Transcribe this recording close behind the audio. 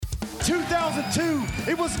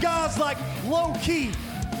2002, it was guys like Low Key,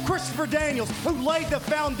 Christopher Daniels, who laid the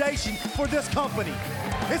foundation for this company.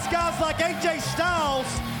 It's guys like AJ Styles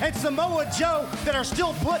and Samoa Joe that are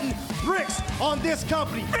still putting bricks on this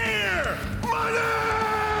company. Fear! Money!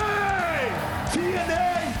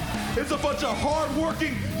 TNA is a bunch of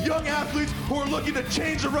hard-working young athletes who are looking to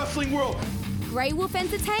change the wrestling world. Grey Wolf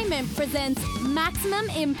Entertainment presents Maximum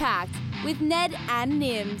Impact with Ned and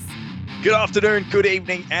Nims. Good afternoon, good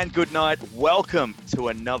evening, and good night. Welcome to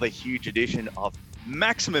another huge edition of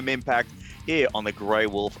Maximum Impact here on the Grey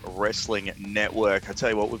Wolf Wrestling Network. I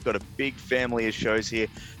tell you what, we've got a big family of shows here,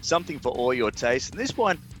 something for all your tastes. And this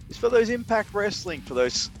one is for those Impact Wrestling, for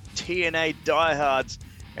those TNA diehards.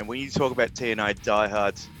 And when you talk about TNA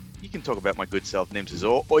diehards, you can talk about my good self, Nims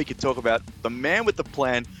Azor, or you can talk about the man with the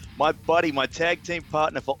plan, my buddy, my tag team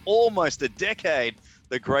partner for almost a decade,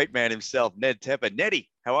 the great man himself, Ned Tepper. Neddy,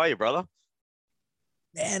 how are you, brother?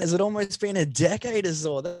 Man, has it almost been a decade or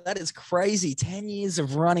so? That is crazy. 10 years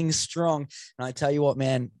of running strong. And I tell you what,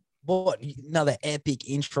 man, what another epic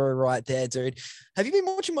intro right there, dude. Have you been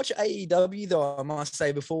watching much AEW, though, I must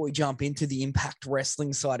say, before we jump into the Impact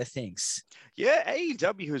Wrestling side of things? Yeah,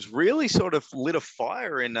 AEW has really sort of lit a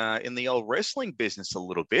fire in the old wrestling business a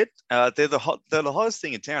little bit. They're the hottest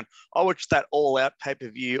thing in town. I watched that All Out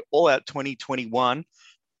pay-per-view, All Out 2021.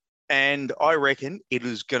 And I reckon it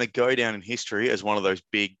is going to go down in history as one of those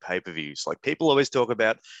big pay-per-views. Like people always talk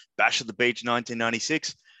about Bash at the Beach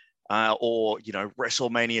 1996 or,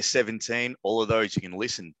 WrestleMania 17. All of those you can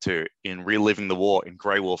listen to in Reliving the War in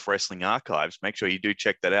Grey Wolf Wrestling Archives. Make sure you do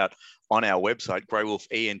check that out on our website, Grey Wolf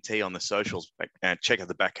ENT on the socials. And check out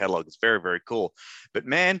the back catalog. It's very, very cool. But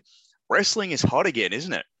man, wrestling is hot again,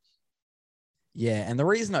 isn't it? Yeah, and the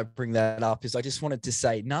reason I bring that up is I just wanted to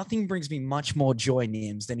say nothing brings me much more joy,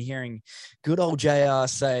 Nims, than hearing good old JR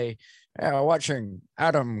say, "Yeah, watching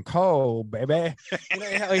Adam Cole, baby." You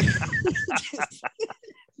know how he...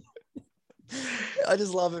 I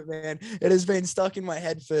just love it, man. It has been stuck in my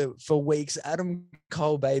head for weeks. Adam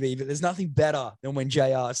Cole, baby, but there's nothing better than when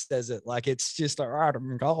JR says it. Like, it's just like,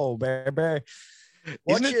 Adam Cole, baby.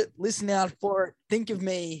 Watch it, listen out for it, think of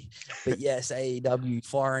me. But yes, AEW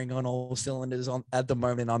firing on all cylinders at the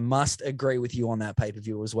moment. I must agree with you on that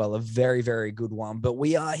pay-per-view as well. A very, very good one. But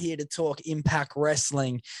we are here to talk Impact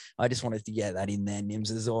Wrestling. I just wanted to get that in there,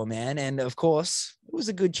 Nims Azor, man. And of course, it was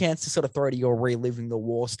a good chance to sort of throw to your Reliving the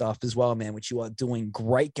War stuff as well, man, which you are doing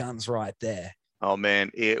great guns right there. Oh, man,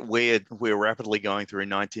 we're rapidly going through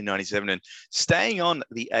 1997 and staying on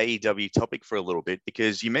the AEW topic for a little bit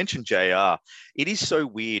because you mentioned JR. It is so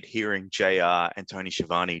weird hearing JR and Tony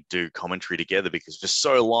Schiavone do commentary together because for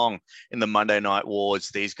so long in the Monday Night Wars,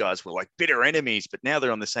 these guys were like bitter enemies, but now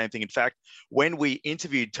they're on the same thing. In fact, when we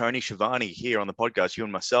interviewed Tony Schiavone here on the podcast, you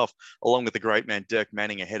and myself, along with the great man Dirk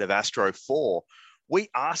Manning ahead of Astro 4, we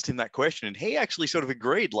asked him that question and he actually sort of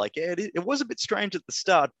agreed, like, yeah, it was a bit strange at the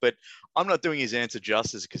start, but I'm not doing his answer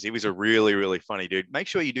justice because he was a really, really funny dude. Make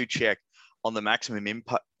sure you do check on the Maximum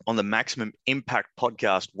Impact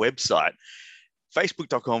podcast website,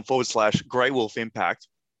 facebook.com/Grey Wolf Impact.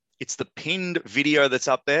 It's the pinned video that's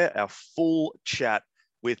up there, our full chat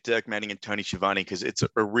with Dirk Manning and Tony Schiavone, because it's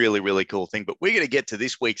a really, really cool thing. But we're going to get to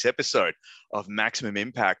this week's episode of Maximum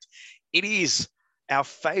Impact. It is our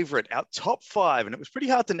favorite, our top 5, and it was pretty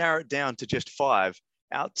hard to narrow it down to just 5,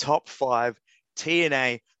 our top 5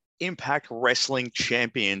 TNA Impact Wrestling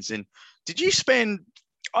champions. And did you spend,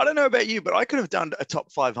 I don't know about you, but I could have done a top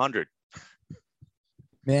 500.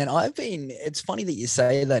 Man, it's funny that you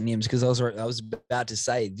say that, Nims, because I was about to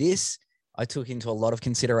say this. I took into a lot of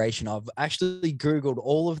consideration. I've actually Googled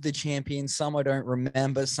all of the champions. Some I don't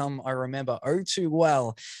remember, some I remember oh too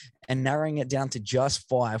well. And narrowing it down to just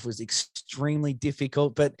 5 was extremely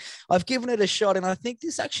difficult, but I've given it a shot. And I think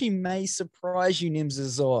this actually may surprise you, Nims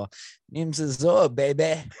Azor. Nims Azor,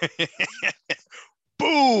 baby.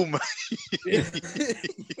 Boom.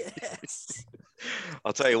 Yes.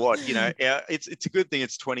 I'll tell you what, it's a good thing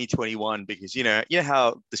it's 2021 because, you know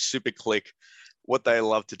how the Super Click, what they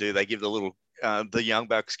love to do, they give the little, the Young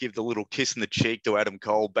Bucks give the little kiss in the cheek to Adam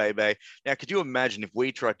Cole, baby. Now, could you imagine if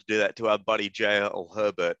we tried to do that to our buddy J.L.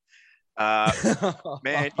 Herbert?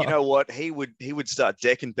 Man, you know what? He would start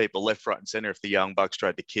decking people left, right, and center if the Young Bucks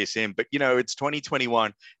tried to kiss him. But, it's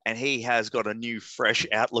 2021 and he has got a new, fresh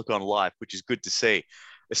outlook on life, which is good to see,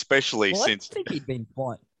 especially since... I think he'd been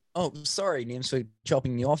fine. Oh, sorry, Nims, for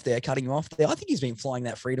cutting you off there. I think he's been flying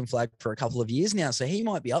that freedom flag for a couple of years now, so he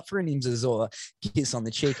might be up for a Nims Azor kiss on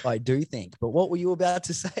the cheek, I do think. But what were you about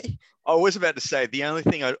to say? I was about to say, the only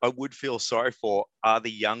thing I would feel sorry for are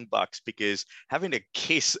the Young Bucks, because having to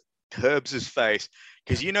kiss Herbs' face,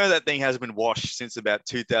 because you know that thing has been washed since about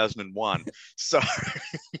 2001. So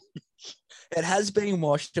It has been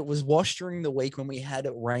washed. It was washed during the week when we had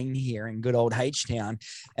it rain here in good old H-Town.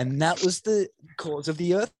 And that was the cause of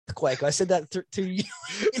the earthquake. I said that to you.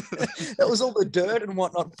 That was all the dirt and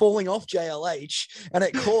whatnot falling off JLH. And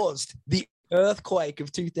it caused the earthquake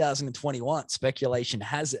of 2021. Speculation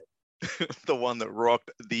has it. the one that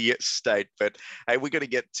rocked the state. But hey, we're going to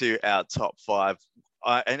get to our top five.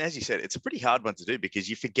 And as you said, it's a pretty hard one to do because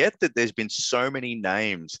you forget that there's been so many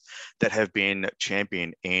names that have been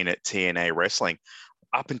champion in TNA wrestling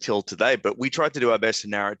up until today. But we tried to do our best to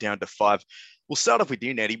narrow it down to five. We'll start off with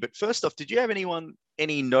you, Nettie. But first off, did you have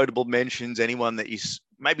any notable mentions, anyone that you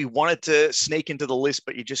maybe wanted to sneak into the list,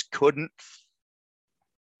 but you just couldn't?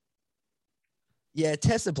 Yeah,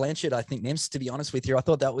 Tessa Blanchard, I think, Nims, to be honest with you, I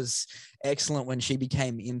thought that was excellent when she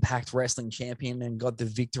became Impact Wrestling champion and got the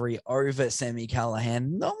victory over Sami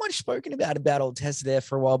Callihan. Not much spoken about old Tessa there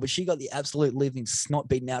for a while, but she got the absolute living snot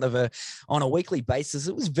beaten out of her on a weekly basis.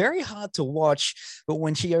 It was very hard to watch, but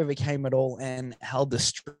when she overcame it all and held the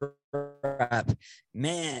strap,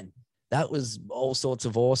 man, that was all sorts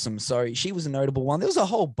of awesome. So she was a notable one. There was a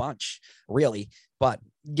whole bunch, really, but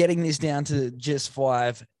getting this down to just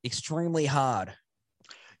five, extremely hard.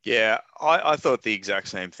 Yeah, I thought the exact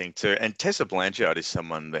same thing too. And Tessa Blanchard is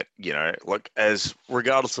someone that, like, as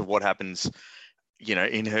regardless of what happens,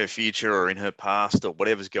 in her future or in her past or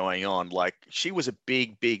whatever's going on, like, she was a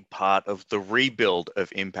big, big part of the rebuild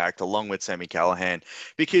of Impact along with Sami Callihan.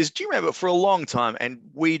 Because do you remember for a long time, and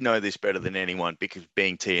we know this better than anyone because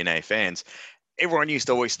being TNA fans, everyone used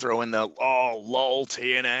to always throw in the, lol,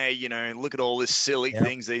 TNA, look at all this silly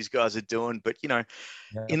things these guys are doing. But,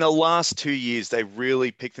 in the last 2 years, they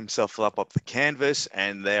really picked themselves up the canvas,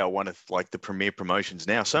 and they are one of like the premier promotions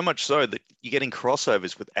now. So much so that you're getting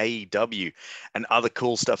crossovers with AEW and other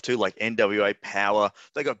cool stuff too, like NWA Power.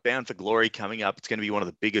 They got Bound for Glory coming up. It's going to be one of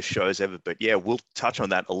the biggest shows ever. But yeah, we'll touch on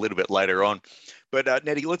that a little bit later on. But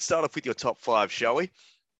Nettie, let's start off with your top five, shall we?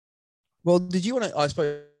 Well, did you want to, I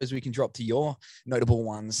suppose we can drop to your notable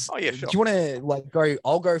ones. Oh, yeah, sure. Do you want to go,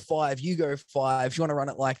 I'll go five, you go five. Do you want to run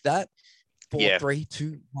it like that? 4, 3,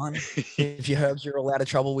 2, 1. If you herbs, you're all out of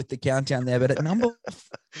trouble with the countdown there. But at number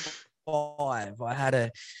 5,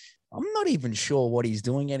 I'm not even sure what he's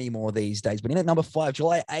doing anymore these days. But in at number 5,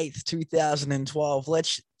 July 8th, 2012,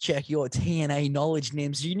 let's check your TNA knowledge,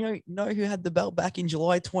 Nims. Do you know who had the belt back in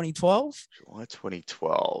July 2012? July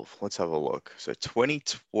 2012. Let's have a look. So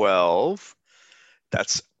 2012,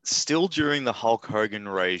 that's still during the Hulk Hogan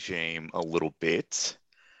regime a little bit.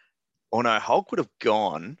 Oh, no, Hulk would have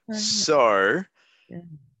gone. So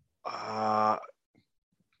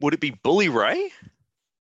would it be Bully Ray?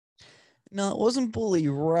 No, it wasn't Bully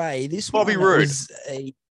Ray. This Bobby Roode. This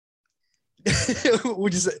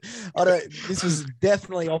was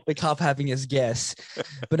definitely off the cuff having his guess.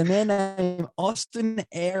 But a man named Austin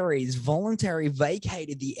Aries voluntarily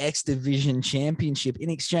vacated the X Division Championship in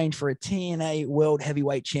exchange for a TNA World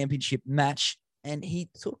Heavyweight Championship match, and he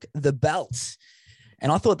took the belt.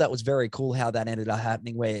 And I thought that was very cool how that ended up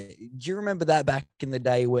happening. Do you remember that back in the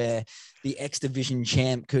day where the X Division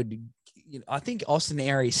champ could, I think Austin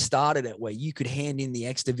Aries started it where you could hand in the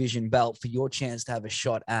X Division belt for your chance to have a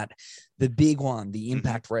shot at the big one, the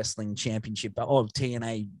Impact Wrestling Championship belt, or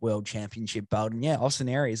TNA World Championship belt. And yeah, Austin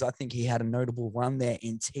Aries, I think he had a notable run there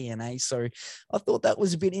in TNA. So I thought that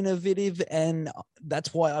was a bit innovative, and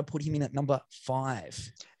that's why I put him in at number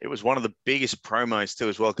 5. It was one of the biggest promos too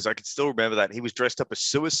as well, because I could still remember that. He was dressed up as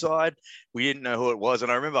Suicide. We didn't know who it was.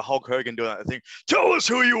 And I remember Hulk Hogan doing that thing, "Tell us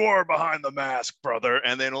who you are behind the mask, brother."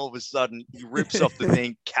 And then all of a sudden he rips off the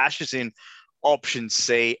thing, cashes in option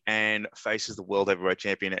C, and faces the World Heavyweight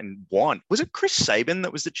Champion and won. Was it Chris Sabin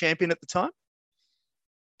that was the champion at the time?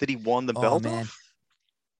 That he won the belt off?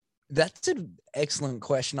 That's an excellent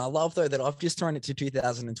question. I love, though, that I've just thrown it to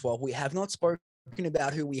 2012. We have not spoken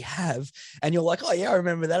about who we have, and you're like, oh yeah, I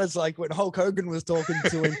remember that. It's like when Hulk Hogan was talking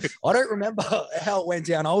to him. I don't remember how it went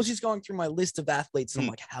down. I was just going through my list of athletes, and I'm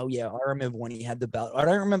like, hell yeah, I remember when he had the belt. I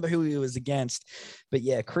don't remember who he was against, but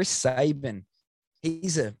yeah, Chris Sabin,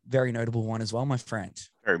 he's a very notable one as well, my friend.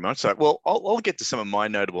 Very much so. Well, I'll get to some of my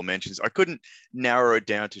notable mentions. I couldn't narrow it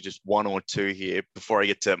down to just one or two here before I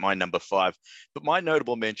get to my number 5, but my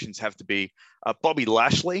notable mentions have to be Bobby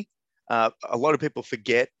Lashley. A lot of people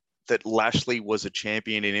forget that Lashley was a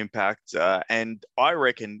champion in Impact, and I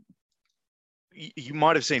reckon you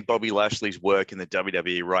might have seen Bobby Lashley's work in the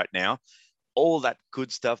WWE right now. All of that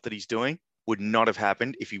good stuff that he's doing would not have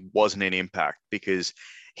happened if he wasn't in Impact, because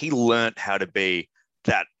he learned how to be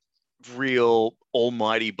that real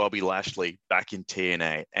almighty Bobby Lashley back in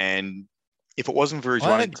TNA. And If it wasn't for his I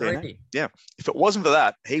run in TNA, agree. if it wasn't for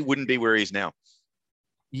that, he wouldn't be where he is now.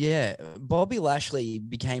 Yeah, Bobby Lashley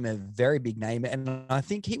became a very big name, and I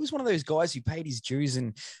think he was one of those guys who paid his dues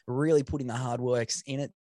and really put in the hard works in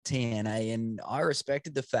it. TNA, and I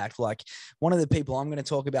respected the fact, like, one of the people I'm going to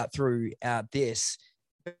talk about throughout this,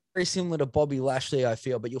 very similar to Bobby Lashley, I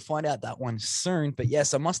feel, but you'll find out that one soon. But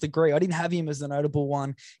yes, I must agree. I didn't have him as the notable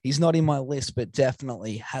one. He's not in my list, but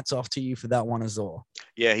definitely hats off to you for that one as well.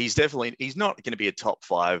 Yeah, he's not going to be a top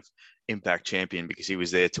 5 Impact champion because he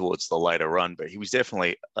was there towards the later run, but he was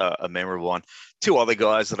definitely a memorable one. 2 other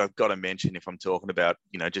guys that I've got to mention if I'm talking about,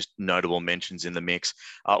 just notable mentions in the mix.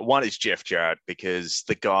 One is Jeff Jarrett, because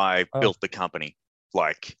the guy built the company.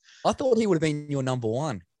 Like, I thought he would have been your number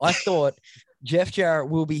one. I thought Jeff Jarrett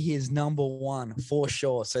will be his number one for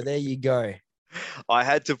sure. So there you go. I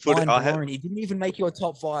had to put he didn't even make your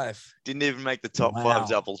top 5. Didn't even make the top 5,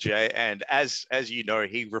 Double J. And as you know,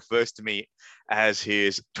 he refers to me as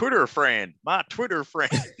his Twitter friend, my Twitter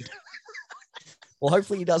friend. Well,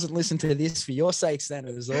 hopefully he doesn't listen to this for your sake,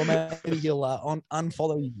 Senators, or maybe he'll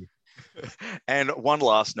unfollow you. And one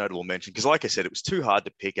last notable mention, because like I said, it was too hard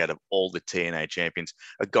to pick out of all the TNA champions.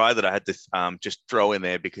 A guy that I had to just throw in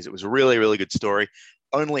there because it was a really, really good story.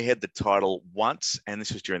 Only had the title once, and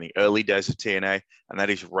this was during the early days of TNA, and that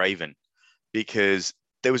is Raven, because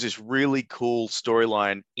there was this really cool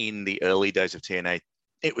storyline in the early days of TNA.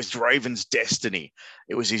 It was Raven's destiny.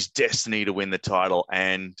 It was his destiny to win the title,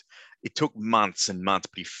 and it took months and months,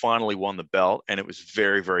 but he finally won the belt, and it was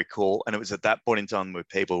very, very cool. And it was at that point in time where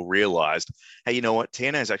people realized, hey, you know what?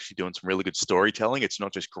 TNA is actually doing some really good storytelling. It's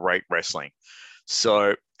not just great wrestling.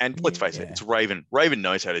 So, and let's face it, it's Raven. Raven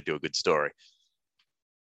knows how to do a good story.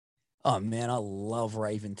 Oh, man, I love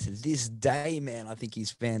Raven to this day, man. I think he's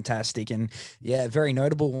fantastic. And, yeah, very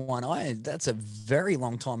notable one. That's a very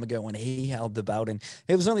long time ago when he held the belt, and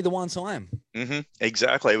it was only the one time. Mm-hmm,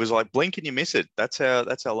 exactly. It was like blink and you miss it. That's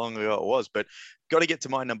how long ago it was. But got to get to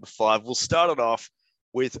my number 5. We'll start it off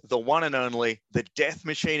with the one and only, the Death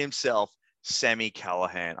Machine himself, Sami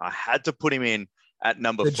Callihan. I had to put him in at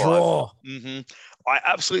number 5. Draw. Mm-hmm. I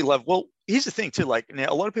absolutely love. Well, here's the thing, too. Like, now,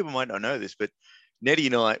 a lot of people might not know this, but Nettie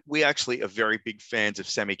and I, we actually are very big fans of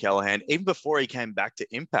Sami Callihan. Even before he came back to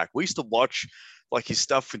Impact, we used to watch like his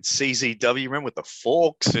stuff with CZW, remember, with the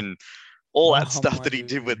forks and all that stuff that he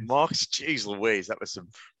did with Mox. Jeez Louise, that was some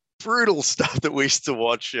brutal stuff that we used to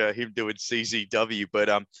watch him do at CZW.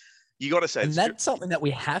 But you got to say, and that's something that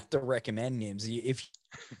we have to recommend, Nims. If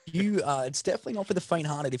you, it's definitely not for the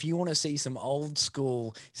faint-hearted. If you want to see some old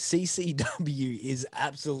school, CCW is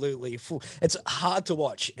absolutely full. It's hard to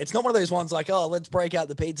watch. It's not one of those ones like, oh, let's break out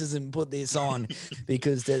the pizzas and put this on,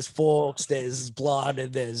 because there's forks, there's blood,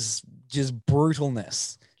 and there's just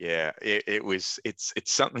brutalness. Yeah, it's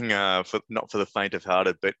something not for the faint of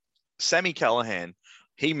hearted. But Sami Callihan,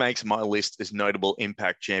 he makes my list as notable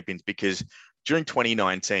Impact champions because during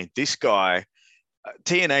 2019, this guy,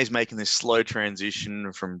 TNA is making this slow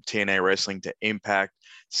transition from TNA wrestling to Impact.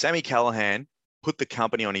 Sami Callihan put the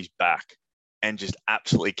company on his back and just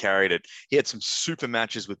absolutely carried it. He had some super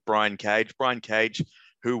matches with Brian Cage. Brian Cage,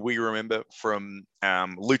 who we remember from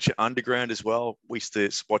Lucha Underground as well. We used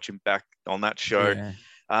to watch him back on that show.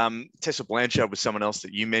 Yeah. Tessa Blanchard was someone else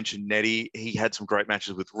that you mentioned, Nettie. He had some great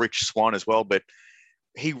matches with Rich Swann as well, but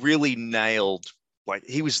he really nailed, like,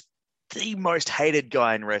 he was the most hated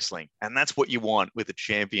guy in wrestling. And that's what you want with a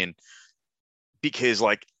champion, because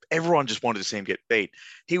like everyone just wanted to see him get beat.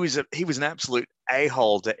 He was an absolute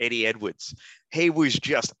a-hole to Eddie Edwards. He was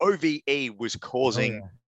just, OVE was causing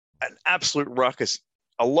an absolute ruckus.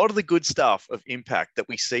 A lot of the good stuff of Impact that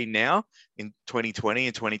we see now in 2020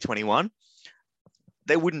 and 2021,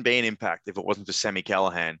 there wouldn't be an Impact if it wasn't for Sami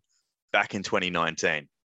Callihan back in 2019,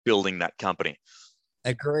 building that company.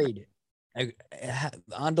 Agreed.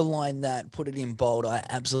 Underline that, put it in bold. I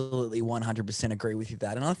absolutely 100% agree with you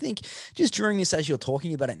that. And I think just during this, as you're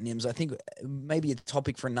talking about it, Nims, I think maybe a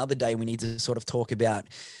topic for another day we need to sort of talk about,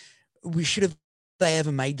 they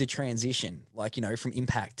ever made the transition, like, you know, from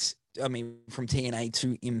Impact, from TNA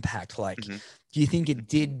to Impact, like, do you think it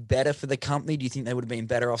did better for the company? Do you think they would have been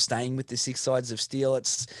better off staying with the 6 sides of steel? The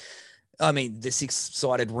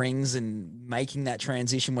 6-sided rings and making that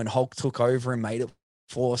transition when Hulk took over and made it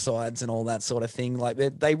 4 sides and all that sort of thing. Like,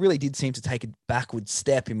 they really did seem to take a backward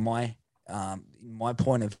step in my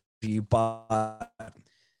point of view. But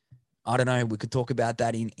I don't know. We could talk about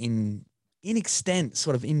that in extent,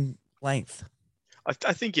 sort of in length.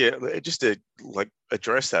 I think, just to like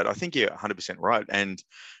address that, I think you're 100% right. And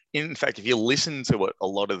in fact, if you listen to what a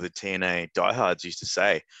lot of the TNA diehards used to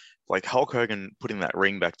say, like Hulk Hogan putting that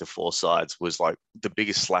ring back to 4 sides was like the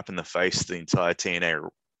biggest slap in the face the entire TNA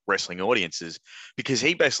wrestling audiences, because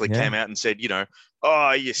he basically came out and said,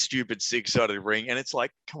 oh, you stupid six-sided ring. And it's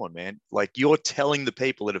like, come on, man. Like, you're telling the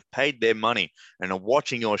people that have paid their money and are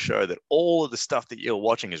watching your show that all of the stuff that you're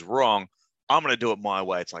watching is wrong. I'm going to do it my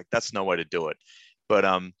way. It's like, that's no way to do it. But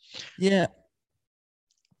yeah.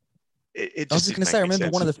 It I was just going to say, I remember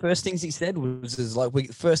sense. one of the first things he said was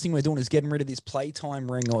like, first thing we're doing is getting rid of this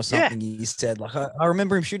playtime ring or something. He said, like, I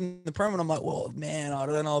remember him shooting the promo and I'm like, well, man, I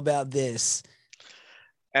don't know about this.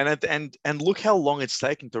 And look how long it's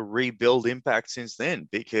taken to rebuild Impact since then,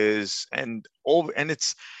 because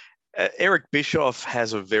it's Eric Bischoff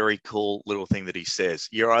has a very cool little thing that he says.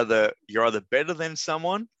 You're either better than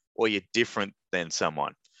someone or you're different than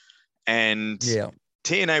someone. And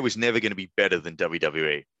TNA was never going to be better than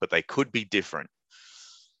WWE, but they could be different.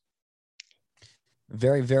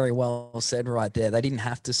 Very, very well said right there. They didn't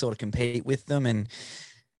have to sort of compete with them, and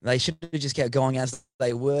they should have just kept going as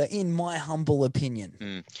they were, in my humble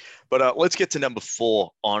opinion. But let's get to number 4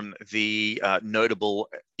 on the notable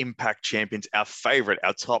Impact champions, our favorite,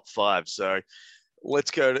 our top 5. So let's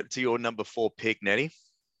go to your number 4 pick, Nettie.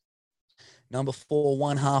 Number 4,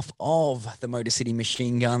 one half of the Motor City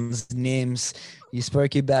Machine Guns, Nims. You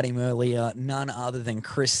spoke about him earlier, none other than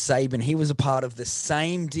Chris Sabin. He was a part of the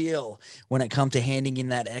same deal when it come to handing in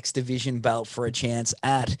that X Division belt for a chance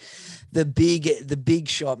at the big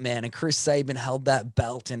shot, man. And Chris Sabin held that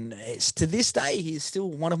belt, and to this day, he's still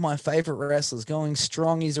one of my favorite wrestlers, going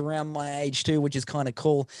strong. He's around my age too, which is kind of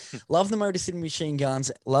cool. Love the Motor City Machine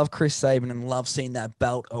Guns, love Chris Sabin, and love seeing that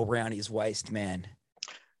belt around his waist, man.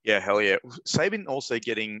 Yeah, hell yeah. Sabin also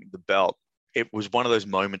getting the belt, it was one of those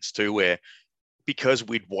moments too where, because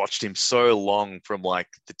we'd watched him so long from like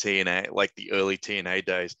the TNA, like the early TNA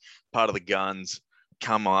days, part of the Guns,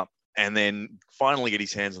 come up and then finally get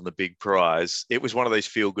his hands on the big prize. It was one of those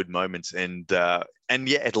feel-good moments. And yeah,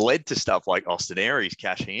 it led to stuff like Austin Aries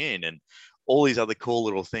cashing in and all these other cool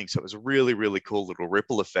little things. So it was a really, really cool little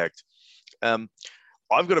ripple effect. I've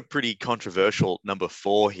got a pretty controversial number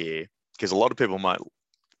 4 here, because a lot of people might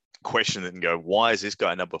question it and go, why is this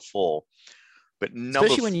guy number 4? But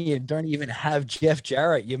especially when you don't even have Jeff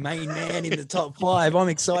Jarrett, your main man, in the top 5. I'm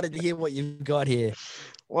excited to hear what you've got here.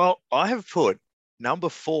 Well, I have put number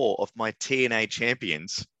 4 of my TNA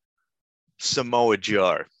champions, Samoa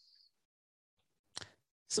Joe.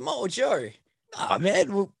 Samoa Joe? Oh,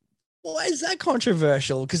 man, why is that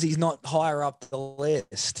controversial? Because he's not higher up the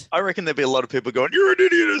list. I reckon there'd be a lot of people going, you're an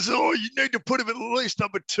idiot, so you need to put him at least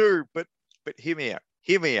number 2. But hear me out.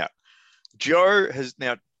 Hear me out. Joe has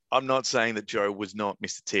now, I'm not saying that Joe was not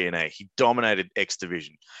Mr. TNA. He dominated X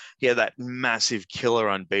Division. He had that massive killer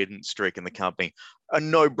unbeaten streak in the company. A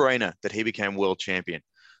no-brainer that he became world champion.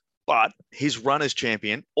 But his run as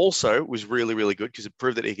champion also was really, really good, because it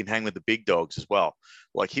proved that he can hang with the big dogs as well.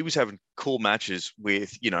 Like, he was having cool matches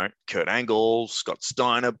with, Kurt Angle, Scott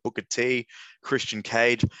Steiner, Booker T, Christian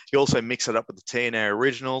Cage. He also mixed it up with the TNA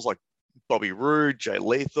originals like Bobby Roode, Jay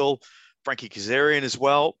Lethal, Frankie Kazarian as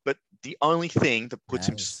well. But the only thing that puts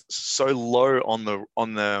him so low on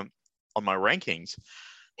my rankings,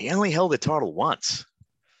 he only held the title once.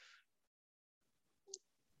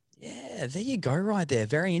 Yeah, there you go right there.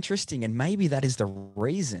 Very interesting. And maybe that is the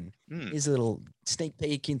reason. Here's a little sneak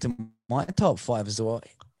peek into my top 5 as well.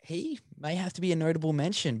 He may have to be a notable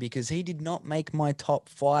mention, because he did not make my top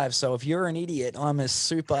 5. So if you're an idiot, I'm a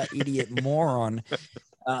super idiot moron.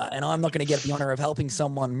 And I'm not going to get the honor of helping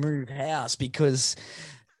someone move house, because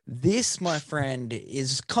this, my friend,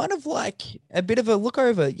 is kind of like a bit of a look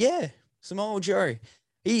over. Yeah, Samoa Joe.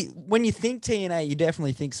 When you think TNA, you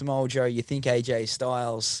definitely think Samoa Joe. You think AJ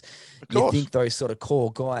Styles. You think those sort of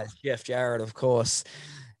core guys. Jeff Jarrett, of course.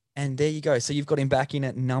 And there you go. So you've got him back in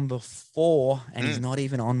at number 4, and he's not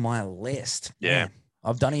even on my list. Yeah. Man,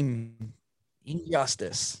 I've done him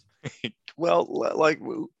injustice. Well, like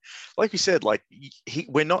you said, like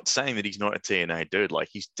we're not saying that he's not a TNA dude. Like,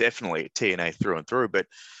 he's definitely a TNA through and through. But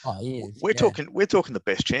we're talking the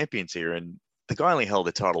best champions here, and the guy only held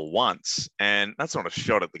the title once, and that's not a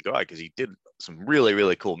shot at the guy, because he did some really,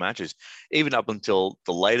 really cool matches, even up until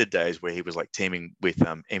the later days where he was like teaming with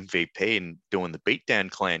MVP and doing the Beatdown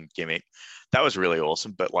Clan gimmick. That was really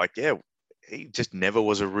awesome. But like, yeah, he just never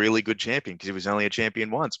was a really good champion, because he was only a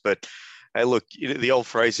champion once. But hey, look, the old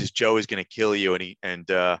phrase is Joe is going to kill you, and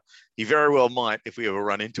he very well might if we ever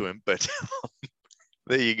run into him. But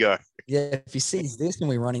there you go. Yeah, if he sees this and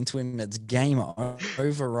we run into him, it's game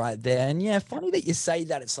over right there. And yeah, funny that you say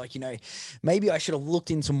that. It's like, maybe I should have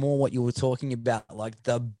looked into more what you were talking about, like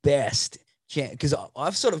the best, because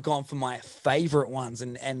I've sort of gone for my favorite ones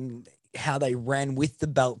and how they ran with the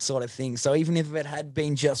belt sort of thing. So even if it had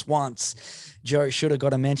been just once, Joe should have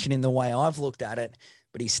got a mention in the way I've looked at it.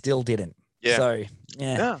 but he still didn't. Yeah. So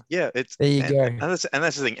yeah, It's there you go. and that's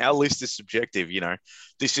the thing. Our list is subjective.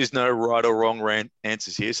 This is no right or wrong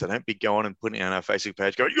answers here. So don't be going and putting it on our Facebook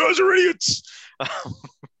page going, "You guys are idiots."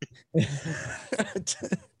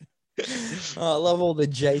 I love all the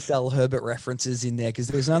Jace L. Herbert references in there because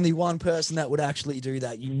there's only one person that would actually do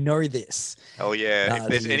that. You know this. Oh yeah! If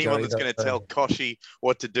there's anyone that's going to tell Koshi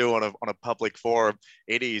what to do on a public forum,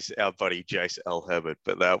 it is our buddy Jace L. Herbert.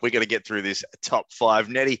 But we're going to get through this top 5.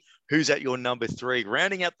 Nettie, who's at your number 3,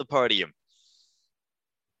 rounding out the podium?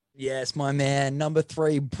 Yes, my man, number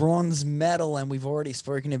 3, bronze medal, and we've already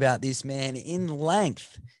spoken about this man in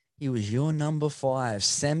length. He was your number 5,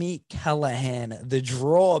 Sami Callihan, the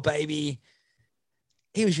draw, baby.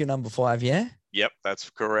 He was your number 5, yeah? Yep, that's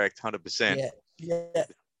correct, 100%. Yeah.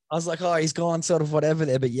 I was like, oh, he's gone sort of whatever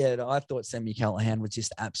there. But yeah, I thought Sami Callihan was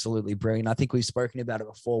just absolutely brilliant. I think we've spoken about it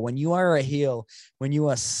before. When you are a heel, when you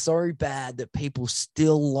are so bad that people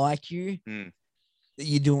still like you, that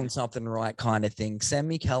you're doing something right kind of thing.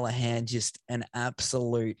 Sami Callihan, just an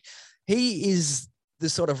absolute, he is the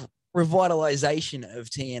sort of revitalization of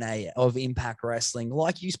TNA, of Impact Wrestling.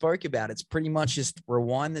 Like you spoke about, it's pretty much just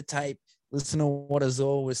rewind the tape, listen to what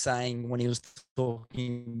Azor was saying when he was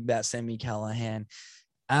talking about Sami Callihan.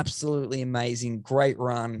 Absolutely amazing, great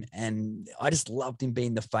run, and I just loved him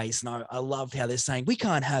being the face. And I loved how they're saying we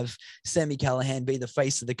can't have Sami Callihan be the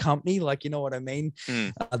face of the company, like, you know what I mean?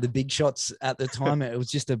 The big shots at the time. It was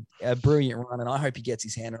just a brilliant run, and I hope he gets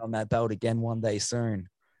his hand on that belt again one day soon.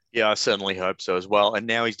 Yeah, I certainly hope so as well. And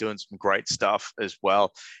now he's doing some great stuff as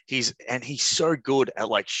well. He's so good at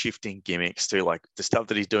like shifting gimmicks too, like the stuff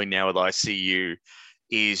that he's doing now with ICU.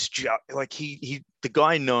 Is just like the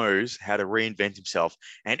guy knows how to reinvent himself.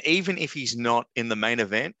 And even if he's not in the main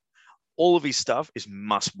event, all of his stuff is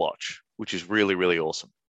must watch, which is really, really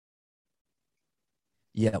awesome.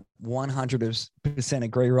 Yeah, 100%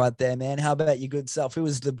 agree right there, man. How about your good self? Who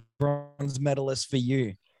was the bronze medalist for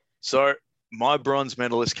you? So my bronze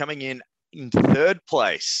medalist coming in 3rd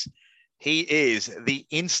place. He is the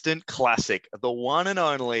instant classic, the one and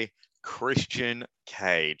only Christian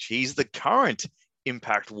Cage. He's the current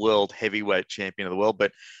Impact World Heavyweight Champion of the world.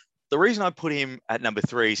 But the reason I put him at number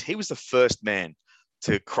 3 is he was the first man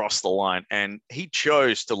to cross the line, and he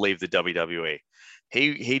chose to leave the WWE.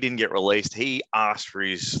 He didn't get released. He asked for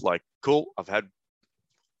his, like, cool,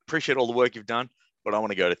 appreciate all the work you've done, but I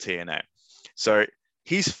want to go to TNA. So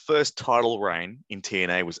his first title reign in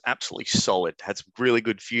TNA was absolutely solid. Had some really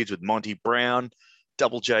good feuds with Monty Brown,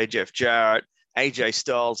 Double J, Jeff Jarrett, AJ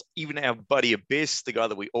Styles, even our buddy Abyss, the guy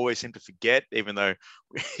that we always seem to forget, even though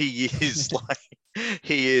he is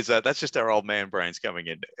that's just our old man brains coming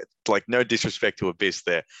in. Like, no disrespect to Abyss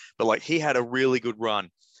there, but like, he had a really good run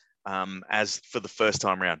as for the first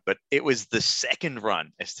time around. But it was the second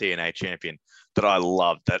run as TNA champion that I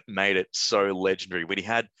loved, that made it so legendary. When he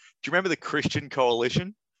had, do you remember the Christian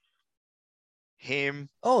Coalition? Him.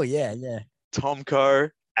 Oh, yeah. Tomko,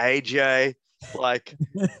 AJ, like...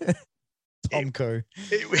 Tomko.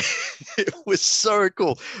 It was so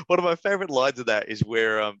cool. One of my favorite lines of that is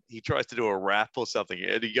where he tries to do a rap or something,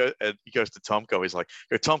 and he goes to Tomko. He's like,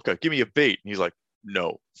 "Yo, Tomko, give me a beat." And he's like,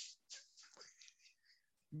 "No."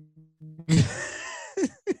 Do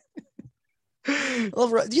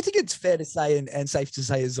you think it's fair to say and safe to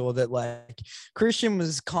say, Azor, that like Christian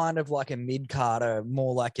was kind of like a mid-carder,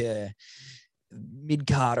 more like a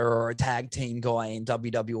mid-carder or a tag team guy in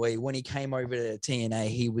WWE? When he came over to TNA,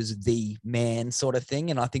 he was the man sort of thing,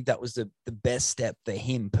 and I think that was the best step for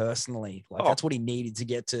him personally. Like, that's what he needed to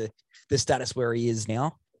get to the status where he is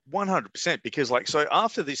now. 100%, because like, so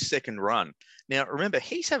after this second run, now remember,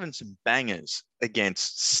 he's having some bangers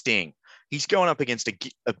against Sting. He's going up against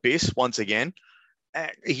Abyss once again.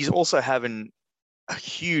 He's also having a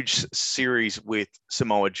huge series with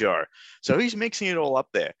Samoa Joe. So he's mixing it all up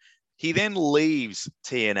there. He then leaves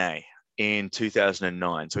TNA in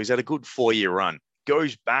 2009. So he's had a good 4-year run,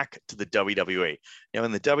 goes back to the WWE. Now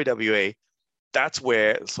in the WWE, that's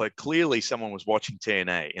where it's like clearly someone was watching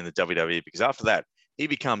TNA in the WWE, because after that, he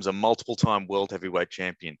becomes a multiple-time world heavyweight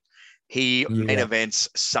champion. He main events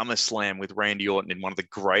SummerSlam with Randy Orton in one of the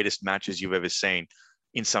greatest matches you've ever seen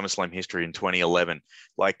in SummerSlam history in 2011.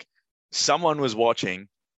 Like, someone was watching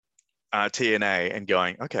TNA and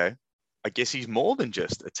going, okay, I guess he's more than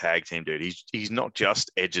just a tag team dude. He's not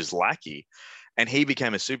just Edge's lackey. And he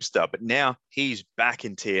became a superstar. But now he's back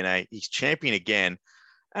in TNA. He's champion again.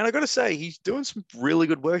 And I got to say, he's doing some really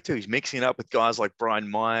good work too. He's mixing it up with guys like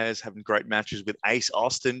Brian Myers, having great matches with Ace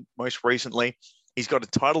Austin most recently. He's got a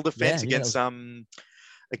title defense against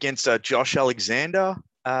Josh Alexander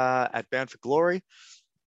at Bound for Glory.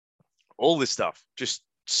 All this stuff, just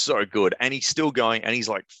so good. And he's still going, and he's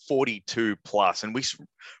like 42 plus. And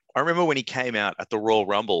I remember when he came out at the Royal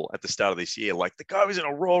Rumble at the start of this year, like the guy was in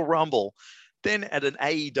a Royal Rumble, then at an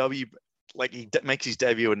AEW, like he makes his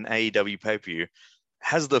debut at an AEW pay-per-view,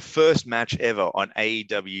 has the first match ever on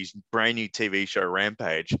AEW's brand new TV show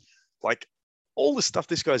Rampage. Like all the stuff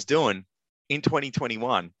this guy's doing in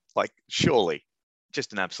 2021, like surely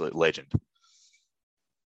just an absolute legend.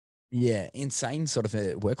 Yeah, insane sort of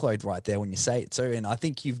a workload right there when you say it too. And I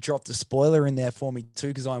think you've dropped a spoiler in there for me too,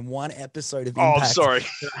 because I'm one episode of Impact. Oh, sorry.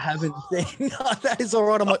 That I haven't seen. No, that is all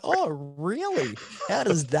right. I'm like, oh, really? How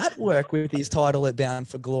does that work with his title at Bound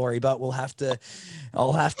for Glory? But I'll have to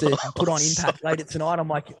put on Impact later tonight. I'm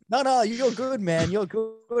like, no, you're good, man. You're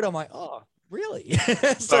good. I'm like, oh, really?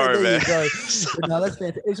 So Sorry, there man. you go. But no, that's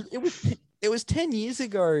fantastic. It was 10 years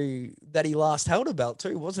ago that he last held a belt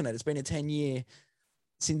too, wasn't it? It's been a 10-year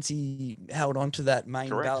since he held on to that main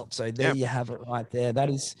Correct. belt. So there you have it right there. That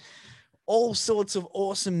is all sorts of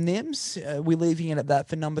awesome names. We're leaving it at that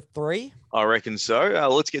for number 3. I reckon so.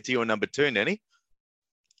 Let's get to your number 2, Nenny.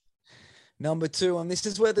 Number 2, and this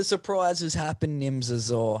is where the surprises happen, Nims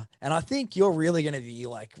Azor. And I think you're really going to be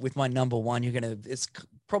like, with my number 1, it's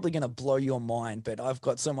probably going to blow your mind, but I've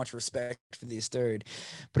got so much respect for this dude.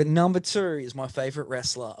 But at number 2 is my favorite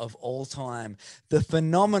wrestler of all time, the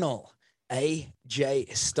phenomenal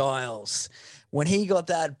AJ Styles. When he got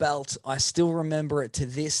that belt, I still remember it to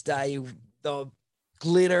this day, the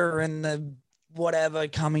glitter and the whatever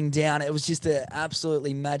coming down. It was just an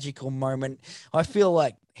absolutely magical moment. I feel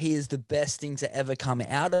like he is the best thing to ever come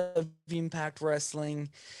out of Impact Wrestling.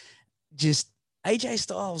 Just AJ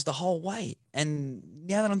Styles the whole way. And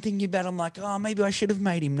now that I'm thinking about it, I'm like, oh, maybe I should have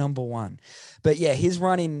made him number 1. But yeah, his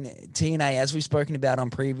run in TNA, as we've spoken about on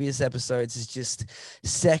previous episodes, is just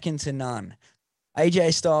second to none.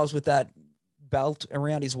 AJ Styles with that belt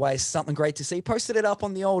around his waist, something great to see. Posted it up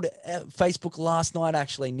on the old Facebook last night,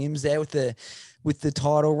 actually, Nims, there with the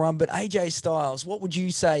title run. But AJ Styles, what would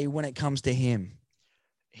you say when it comes to him?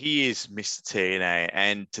 He is Mr. TNA,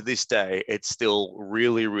 and to this day, it still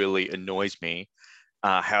really, really annoys me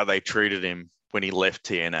how they treated him when he left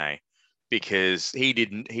TNA, because he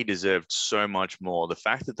deserved so much more. The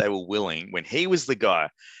fact that they were willing, when he was the guy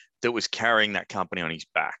that was carrying that company on his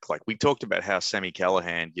back, like we talked about how Sami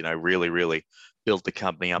Callihan, really, really built the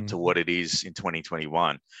company up to what it is in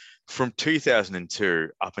 2021. From 2002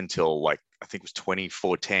 up until I think it was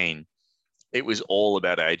 2014, it was all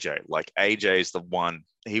about AJ. Like AJ is the one.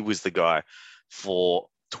 He was the guy for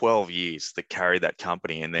 12 years that carried that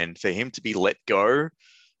company. And then for him to be let go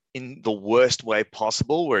in the worst way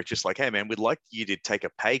possible, where it's just like, hey, man, we'd like you to take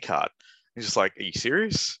a pay cut. It's just like, are you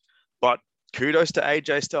serious? But kudos to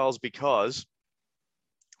AJ Styles, because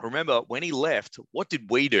remember when he left, what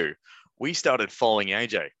did we do? We started following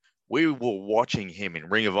AJ. We were watching him in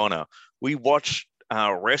Ring of Honor. We watched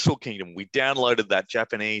Wrestle Kingdom. We downloaded that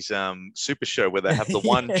Japanese super show where they have the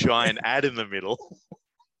one giant ad in the middle.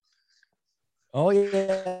 Oh,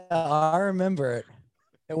 yeah, I remember it.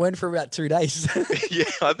 It went for about 2 days. Yeah,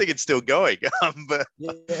 I think it's still going. But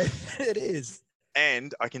yeah, it is.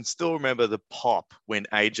 And I can still remember the pop when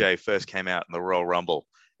AJ first came out in the Royal Rumble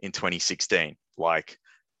in 2016. Like,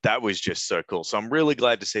 that was just so cool. So I'm really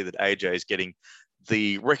glad to see that AJ is getting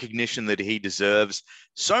the recognition that he deserves.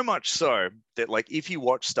 So much so that, like, if you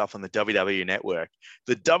watch stuff on the WWE Network,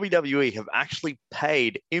 the WWE have actually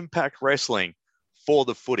paid Impact Wrestling for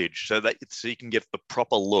the footage so you can get the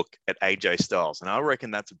proper look at AJ Styles. And I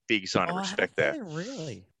reckon that's a big sign of respect there.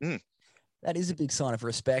 Really? That is a big sign of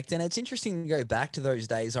respect. And it's interesting to go back to those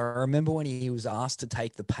days. I remember when he was asked to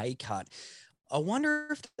take the pay cut. I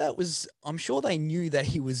wonder if I'm sure they knew that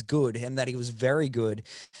he was good and that he was very good.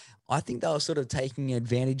 I think they were sort of taking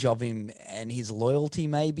advantage of him and his loyalty,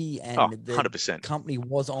 maybe. And 100%.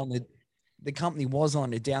 The company was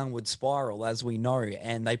on a downward spiral, as we know,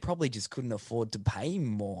 and they probably just couldn't afford to pay him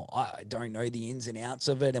more. I don't know the ins and outs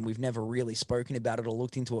of it, and we've never really spoken about it or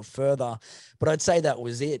looked into it further. But I'd say that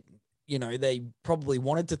was it. They probably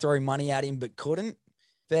wanted to throw money at him, but couldn't.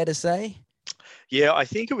 Fair to say? Yeah, I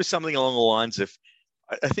think it was something along the lines of,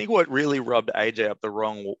 I think what really rubbed AJ up the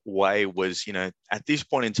wrong way was, at this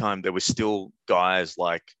point in time, there were still guys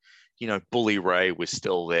like, Bully Ray was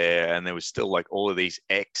still there, and there was still like all of these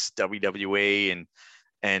ex-WWE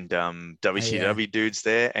and WCW dudes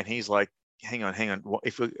there. And he's like, hang on.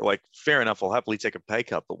 If we, fair enough, I'll happily take a pay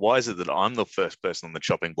cut, but why is it that I'm the first person on the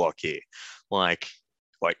chopping block here? Like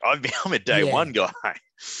I'm a day one guy.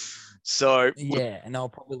 So yeah, and they'll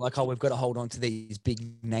probably we've got to hold on to these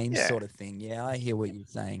big names sort of thing. Yeah, I hear what you're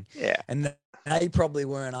saying. Yeah. And they probably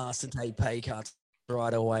weren't asked to take pay cuts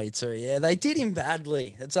right away too. Yeah, they did him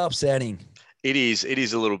badly. It's upsetting. It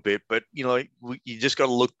is a little bit, but you just got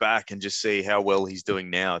to look back and just see how well he's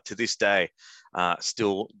doing now to this day.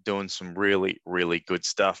 Still doing some really, really good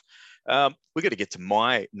stuff. We're going to get to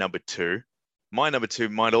my number two. My number two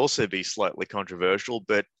might also be slightly controversial,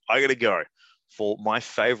 but I got to go for my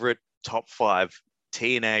favorite top 5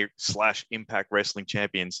 TNA/Impact Wrestling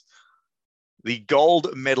champions, the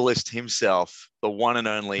gold medalist himself, the one and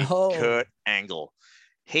only Kurt Angle.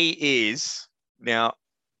 He is now.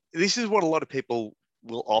 This is what a lot of people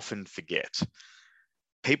will often forget.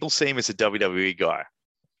 People see him as a WWE guy.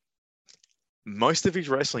 Most of his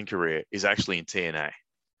wrestling career is actually in TNA.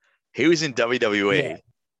 He was in WWE. Yeah.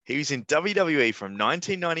 He was in WWE from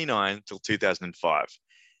 1999 till 2005.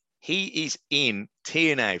 He is in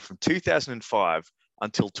TNA from 2005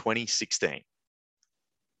 until 2016.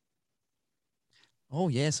 Oh,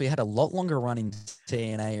 yeah. So he had a lot longer run in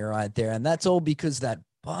TNA right there. And that's all because that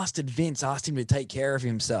bastard Vince asked him to take care of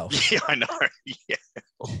himself. Yeah, I know. Yeah.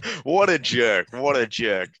 What a jerk. What a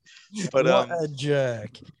jerk. But what a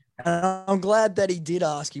jerk. And I'm glad that he did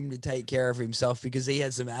ask him to take care of himself because he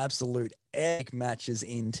had some absolute epic matches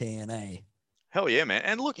in TNA. Hell yeah, man.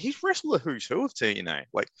 And look, he's wrestled the who's who of TNA.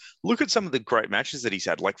 Like, look at some of the great matches that he's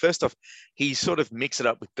had. Like, first off, he sort of mixed it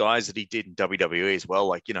up with guys that he did in WWE as well.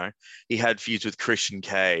 Like, he had feuds with Christian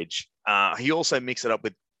Cage. He also mixed it up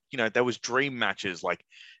with, there was dream matches like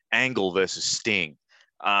Angle versus Sting.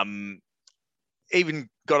 Even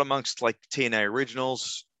got amongst like TNA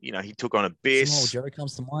originals. He took on Abyss. Samoa Joe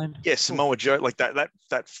comes to mind. Yeah, Samoa Joe. Like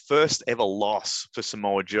that first ever loss for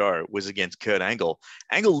Samoa Joe was against Kurt Angle.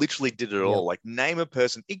 Angle literally did it all. Like, name a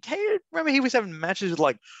person. Remember, he was having matches with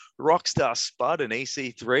like Rockstar Spud and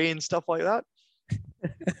EC3 and stuff like that.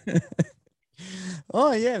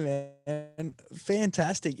 Oh yeah, man.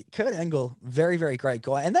 Fantastic. Kurt Angle, very, very great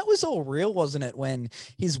guy. And that was all real, wasn't it? When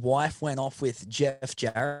his wife went off with Jeff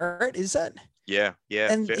Jarrett, is that? Yeah.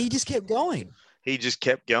 And he just kept going. He just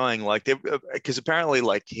kept going, like, because apparently,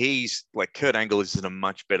 like, he's like Kurt Angle is in a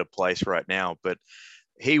much better place right now, but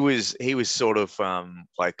he was sort of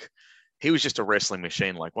like, he was just a wrestling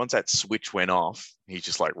machine. Like, once that switch went off, he's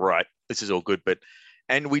just like, right, this is all good.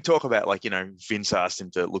 And we talk about, like, Vince asked him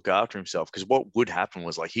to look after himself, because what would happen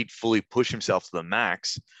was, like, he'd fully push himself to the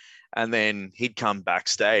max, and then he'd come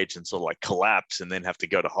backstage and sort of like collapse and then have to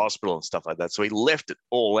go to hospital and stuff like that. So he left it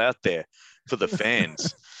all out there for the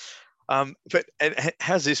fans. But and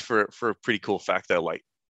how's this for a pretty cool fact though? Like,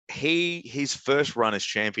 his first run as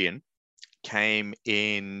champion came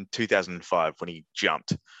in 2005 when he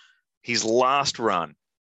jumped. His last run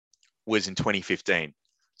was in 2015.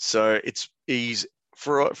 So he's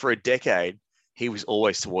for a decade, he was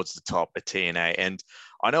always towards the top at TNA. And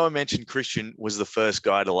I know I mentioned Christian was the first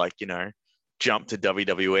guy to jump to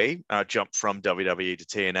WWE, jump from WWE to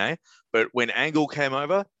TNA. But when Angle came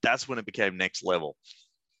over, that's when it became next level.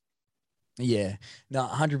 Yeah, no,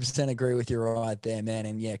 100% agree with you right there, man.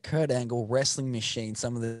 And yeah, Kurt Angle, wrestling machine,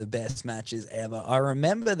 some of the best matches ever. I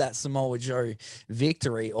remember that Samoa Joe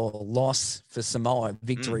victory or loss for Samoa,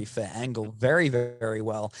 victory for Angle very, very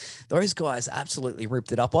well. Those guys absolutely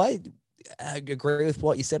ripped it up. I agree with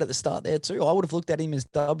what you said at the start there too. I would have looked at him as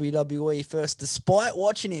WWE first, despite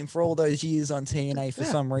watching him for all those years on TNA. For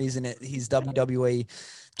some reason, his WWE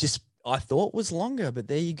just, I thought, was longer, but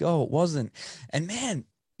there you go, it wasn't. And man,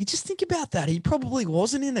 you just think about that. He probably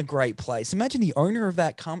wasn't in a great place. Imagine the owner of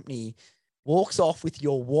that company walks off with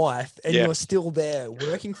your wife and you're still there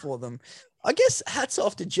working for them. I guess hats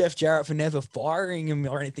off to Jeff Jarrett for never firing him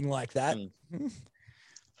or anything like that.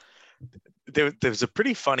 There was a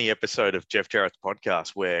pretty funny episode of Jeff Jarrett's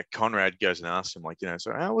podcast where Conrad goes and asks him, like,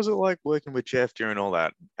 so how was it like working with Jeff during all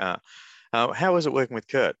that? How was it working with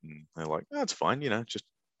Kurt? And they're like, oh, it's fine. Just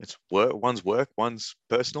it's work. One's work, one's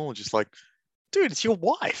personal. Just like, dude, it's your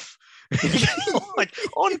wife. Like,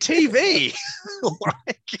 on TV.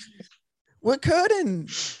 Were Kurt and,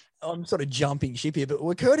 I'm sort of jumping ship here, but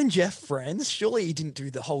were Kurt and Jeff friends? Surely he didn't do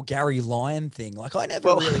the whole Gary Lyon thing. Like, I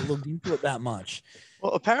never really looked into it that much.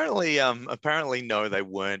 Well, apparently no, they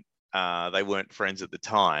weren't. They weren't friends at the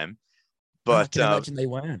time. But I can imagine they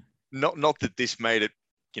weren't. Not that this made it,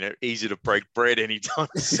 easy to break bread anytime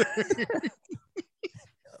soon.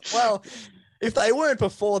 Well, if they weren't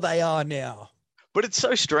before, they are now. But it's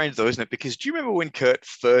so strange, though, isn't it? Because do you remember when Kurt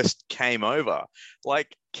first came over?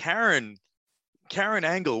 Like, Karen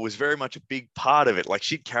Angle was very much a big part of it. Like,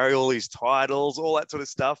 she'd carry all these titles, all that sort of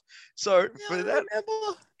stuff. So for that,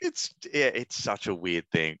 it's such a weird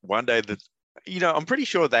thing. One day that, I'm pretty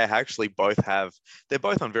sure they're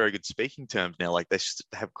both on very good speaking terms now. Like, they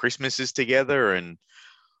have Christmases together and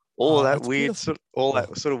all that weird,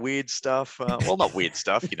 that sort of weird stuff. Well, not weird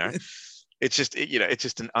stuff, it's just it's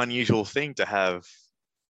just an unusual thing to have.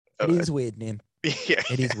 It is weird, Nim. Yeah,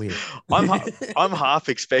 it is weird. I'm half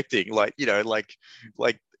expecting like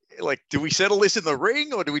do we settle this in the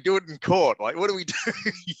ring or do we do it in court? Like, what do we do?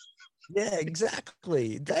 Yeah,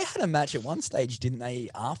 exactly. They had a match at one stage, didn't they?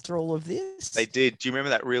 After all of this, They did. Do you remember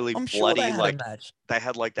that really I'm bloody sure they had a match. They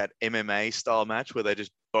had like that MMA style match where they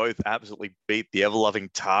just both absolutely beat the ever loving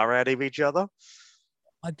tar out of each other?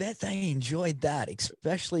 I bet they enjoyed that,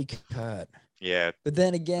 especially Kurt. Yeah. But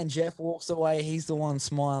then again, Jeff walks away. He's the one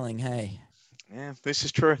smiling. Hey. Yeah, this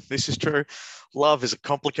is true. This is true. Love is a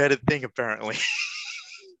complicated thing, apparently.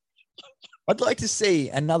 I'd like to see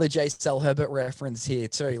another J. Sal Herbert reference here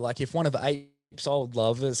too. Like if one of Ape's old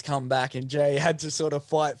lovers come back and Jay had to sort of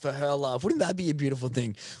fight for her love, wouldn't that be a beautiful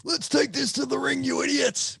thing? Let's take this to the ring, you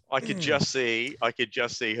idiots. I could just see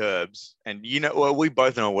Herbs, and well, we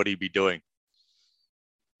both know what he'd be doing.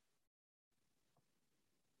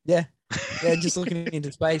 Yeah. Yeah, just looking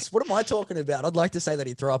into space. What am I talking about? I'd like to say that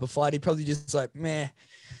he'd throw up a fight. He'd probably just like, meh.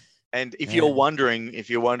 And if you're wondering,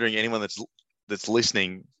 anyone that's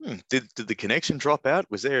listening, did the connection drop out?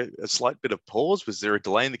 Was there a slight bit of pause? Was there a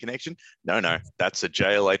delay in the connection? No, that's a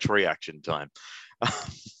JLH reaction time.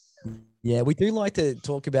 Yeah, we do like to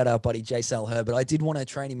talk about our buddy J. Sal Herbert. I did want to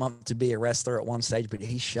train him up to be a wrestler at one stage, but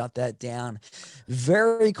he shut that down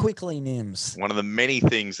very quickly, Nims. One of the many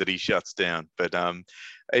things that he shuts down. But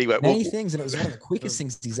anyway. Many things, and it was one of the quickest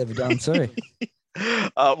things he's ever done too.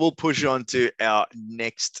 We'll push on to our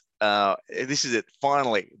next. This is it.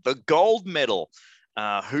 Finally, the gold medal.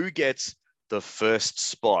 Who gets the first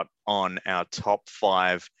spot on our top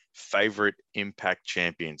 5 favorite Impact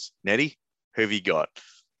champions? Nettie, who have you got?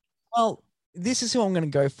 Well, this is who I'm going to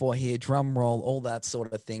go for here. Drum roll, all that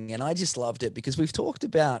sort of thing. And I just loved it because we've talked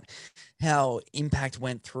about how Impact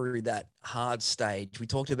went through that hard stage. We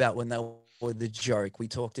talked about when they were the joke. We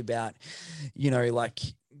talked about,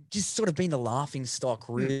 just sort of being the laughing stock,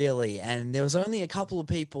 really. And there was only a couple of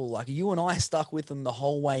people, like you and I, stuck with them the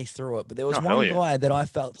whole way through it. But there was one guy that I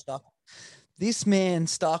felt stuck. This man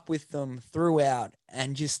stuck with them throughout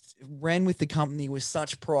and just ran with the company with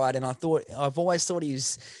such pride. And I've always thought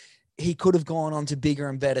he could have gone on to bigger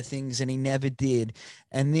and better things, and he never did.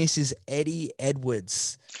 And this is Eddie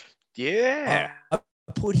Edwards. Yeah. I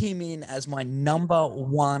put him in as my number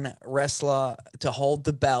 1 wrestler to hold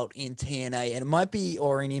the belt in TNA. And it might be,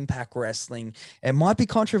 or in Impact Wrestling. It might be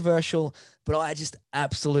controversial, but I just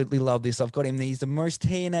absolutely love this. I've got him. He's the most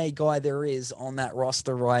TNA guy there is on that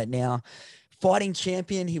roster right now. Fighting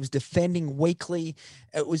champion. He was defending weekly.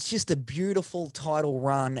 It was just a beautiful title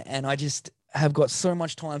run. And I just have got so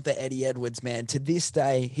much time for Eddie Edwards, man. To this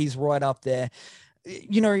day, he's right up there.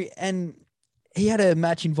 And he had a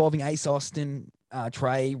match involving Ace Austin,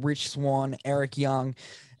 Trey, Rich Swann, Eric Young.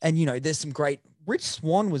 And, there's some great... Rich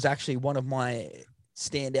Swann was actually one of my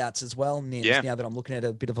standouts as well, Nims, now that I'm looking at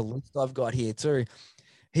a bit of a list I've got here too.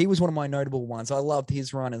 He was one of my notable ones. I loved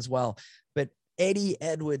his run as well. But Eddie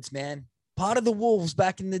Edwards, man, part of the Wolves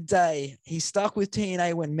back in the day. He stuck with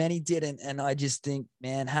TNA when many didn't. And I just think,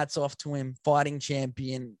 man, hats off to him. Fighting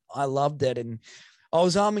champion. I loved it. And I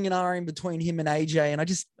was arming and ahhing between him and AJ,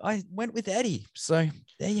 and I went with Eddie. So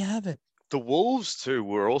there you have it. The Wolves too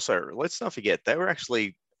were also, let's not forget, they were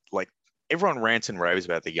actually like, everyone rants and raves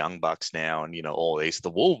about the Young Bucks now and, all these. The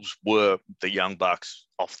Wolves were the Young Bucks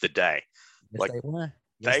of the day. Yes, they were.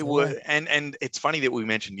 They were. And it's funny that we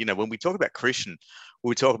mentioned, when we talk about Christian,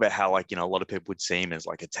 we talk about how, a lot of people would see him as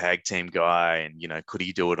like a tag team guy and, could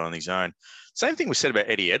he do it on his own? Same thing was said about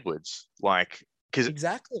Eddie Edwards. Because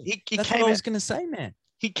exactly. That's what I was going to say, man.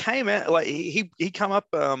 He came out, he come up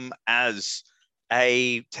as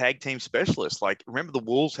a tag team specialist. Remember the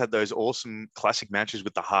Wolves had those awesome classic matches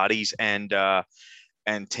with the Hardys and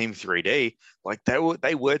Team 3D.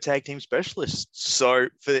 They were tag team specialists. So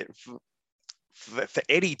for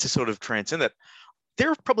Eddie to sort of transcend that,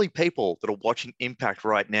 there are probably people that are watching Impact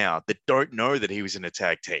right now that don't know that he was in a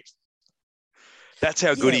tag team. That's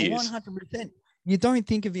how good he is. 100%. You don't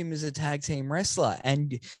think of him as a tag team wrestler.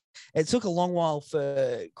 And it took a long while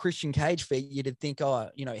for Christian Cage for you to think,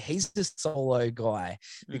 he's the solo guy,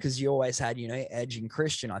 because you always had, Edge and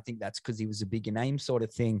Christian. I think that's because he was a bigger name sort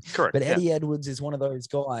of thing. Correct. But Eddie Edwards is one of those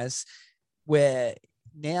guys where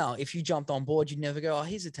now if you jumped on board, you'd never go, oh,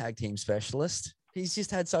 he's a tag team specialist. He's just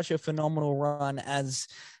had such a phenomenal run as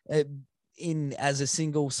a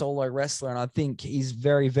single solo wrestler. And I think he's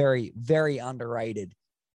very, very, very underrated.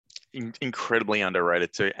 Incredibly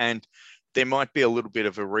underrated too. And there might be a little bit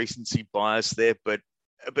of a recency bias there, but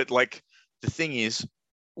the thing is,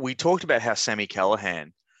 we talked about how Sami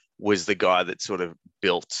Callihan was the guy that sort of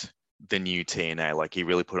built the new TNA. He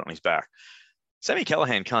really put it on his back. Sammy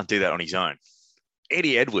Callahan can't do that on his own.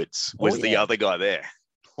 Eddie Edwards was the other guy there.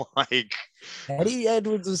 Like Eddie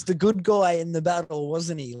Edwards was the good guy in the battle,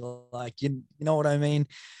 wasn't he? Like, you know what I mean?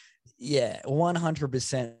 Yeah,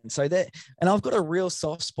 100%. So that, and I've got a real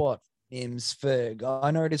soft spot, Nims, for, I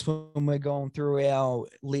noticed when we're going through our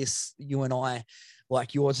list, you and I,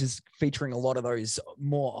 like yours is featuring a lot of those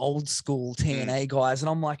more old school TNA guys. And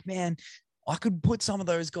I'm like, man, I could put some of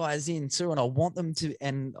those guys in too, and I want them to,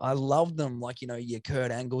 and I love them, like, you know, your Kurt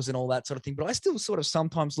Angles and all that sort of thing. But I still sort of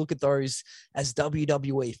sometimes look at those as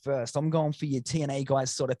WWE first. I'm going for your TNA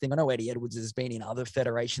guys sort of thing. I know Eddie Edwards has been in other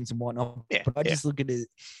federations and whatnot, but I just look at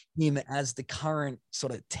him as the current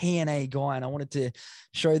sort of TNA guy, and I wanted to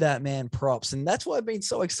show that man props. And that's why I've been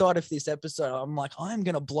so excited for this episode. I'm like, I'm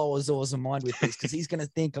going to blow Azor's mind with this, because he's going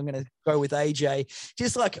to think I'm going to go with AJ.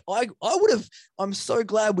 Just like I would have, I'm so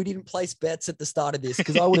glad we didn't place bets at the start of this,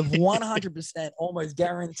 because I would have 100% almost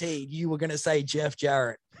guaranteed you were going to say Jeff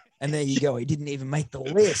Jarrett. And there you go. He didn't even make the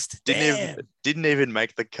list. Didn't even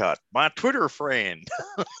make the cut. My Twitter friend.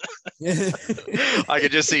 I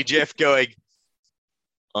could just see Jeff going,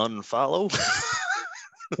 unfollow.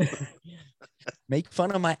 Make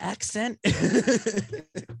fun of my accent.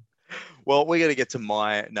 Well, we're going to get to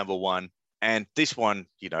my number one. And this one,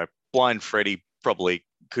 you know, Blind Freddy probably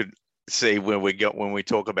could see when we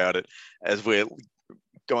talk about it, as we're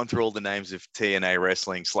going through all the names of TNA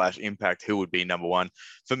wrestling / Impact, who would be number one.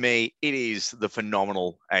 For me, it is the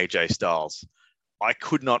phenomenal AJ Styles. I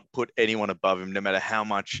could not put anyone above him, no matter how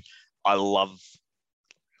much I love,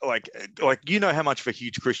 like you know how much of a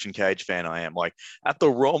huge Christian Cage fan I am. Like at the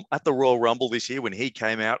Royal Rumble this year, when he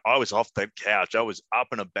came out, I was off the couch. I was up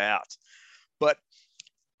and about. But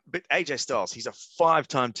AJ Styles, he's a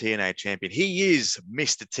 5-time TNA champion. He is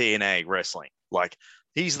Mr. TNA wrestling. Like,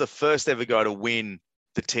 he's the first ever guy to win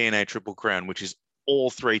the TNA Triple Crown, which is all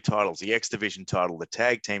 3 titles, the X Division title, the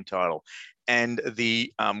Tag Team title, and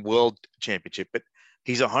the World Championship. But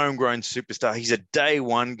he's a homegrown superstar. He's a day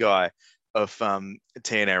one guy of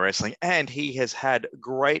TNA wrestling, and he has had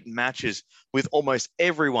great matches with almost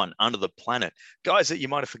everyone under the planet. Guys that you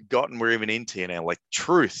might have forgotten were even in TNA, like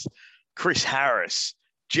Truth, Chris Harris,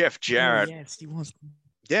 Jeff Jarrett. Oh, yes, he was.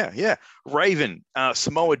 Yeah. Raven,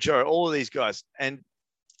 Samoa Joe, all of these guys. And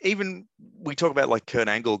even we talk about like Kurt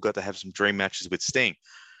Angle got to have some dream matches with Sting.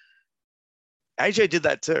 AJ did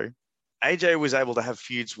that too. AJ was able to have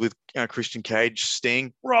feuds with Christian Cage,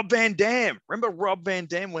 Sting, Rob Van Dam. Remember Rob Van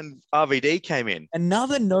Dam when RVD came in?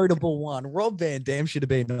 Another notable one. Rob Van Dam should have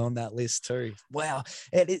been on that list too. Wow.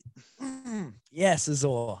 Yes,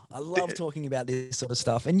 Azor. I love talking about this sort of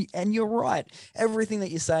stuff. And you're right. Everything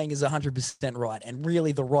that you're saying is 100% right. And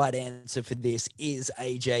really the right answer for this is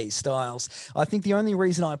AJ Styles. I think the only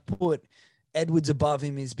reason I put Edwards above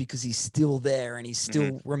him is because he's still there and he's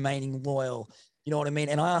still remaining loyal. You know what I mean?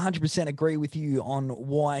 And I 100% agree with you on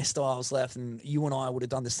why Styles left, and you and I would have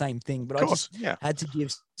done the same thing. But I just had to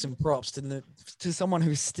give some props to someone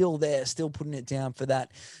who's still there, still putting it down for that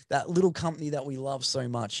little company that we love so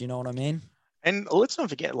much. You know what I mean? And let's not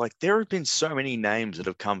forget, like, there have been so many names that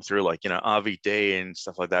have come through, like, you know, RVD and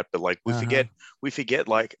stuff like that. But like we forget,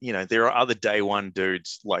 like, you know, there are other day one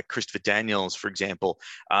dudes like Christopher Daniels, for example,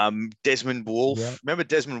 Desmond Wolfe. Yep. Remember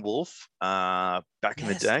Desmond Wolfe back in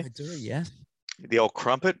the day? I do, yeah. The old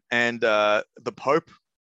Crumpet and the Pope,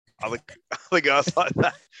 other guys like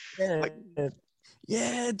that.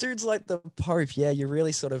 Yeah, dudes like the Pope. Yeah, you're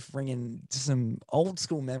really sort of bringing some old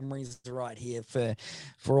school memories right here for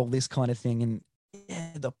all this kind of thing. And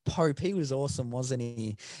yeah, the Pope, he was awesome, wasn't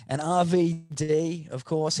he? And RVD, of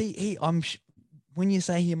course, when you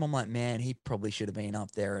say him, I'm like, man, he probably should have been up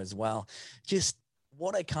there as well. Just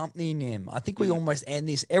what a company name. I think we almost end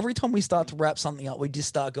this. Every time we start to wrap something up, we just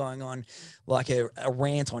start going on like a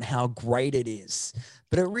rant on how great it is.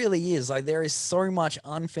 But it really is. Like, there is so much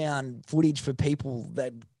unfound footage for people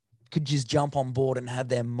that could just jump on board and have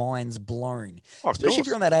their minds blown. Especially if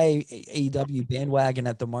you're on that AEW bandwagon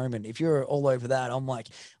at the moment. If you're all over that, I'm like,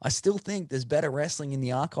 I still think there's better wrestling in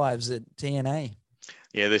the archives at TNA.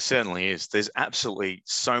 Yeah, there certainly is. There's absolutely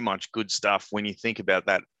so much good stuff when you think about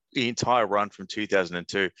that. The entire run from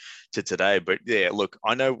 2002 to today. But yeah, look,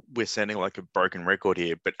 I know we're sounding like a broken record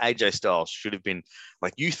here, but AJ Styles should have been,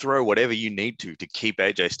 like, you throw whatever you need to keep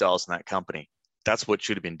AJ Styles in that company. That's what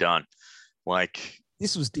should have been done. Like,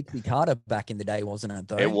 this was Dixie Carter back in the day, wasn't it,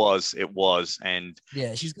 though? It was. And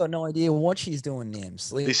yeah, she's got no idea what she's doing,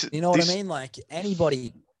 Nims. You know what I mean? Like,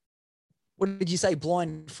 anybody, what did you say?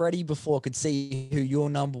 Blind Freddy before could see who your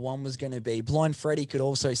number one was going to be. Blind Freddy could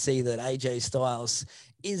also see that AJ Styles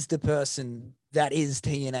is the person that is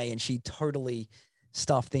TNA, and she totally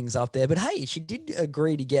stuff things up there. But hey, she did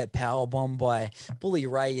agree to get powerbombed by Bully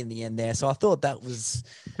Ray in the end there. So I thought that was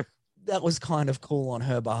kind of cool on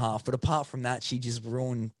her behalf. But apart from that, she just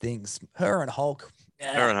ruined things. Her and Hulk.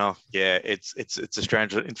 Fair enough. Yeah, it's a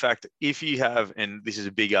strange. In fact, if you have, and this is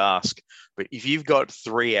a big ask, but if you've got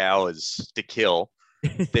 3 hours to kill,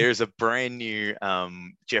 there's a brand new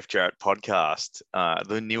Jeff Jarrett podcast,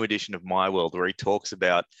 the new edition of My World, where he talks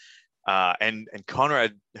about and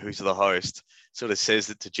Conrad, who's the host, sort of says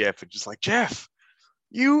it to Jeff, and just like, Jeff,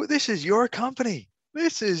 this is your company.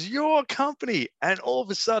 This is your company. And all of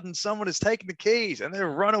a sudden someone has taken the keys and they've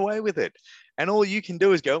run away with it. And all you can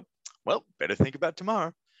do is go, well, better think about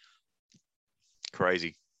tomorrow.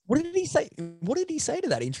 Crazy. What did he say? What did he say to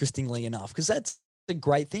that? Interestingly enough, because that's a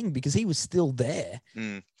great thing, because he was still there.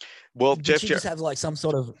 Well, Did Jeff you just have like some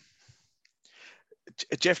sort of.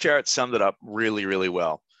 Jeff Jarrett summed it up really, really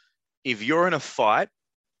well. If you're in a fight,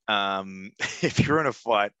 whoever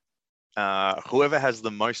has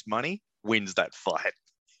the most money wins that fight.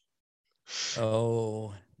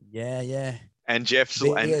 Oh, yeah. And Jeff's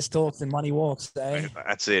BS talks and money walks. Eh?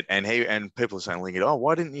 That's it. And people are saying, oh,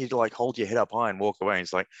 why didn't you like hold your head up high and walk away? And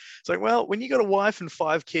it's like, well, when you got a wife and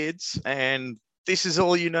 5 kids and this is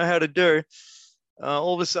all you know how to do,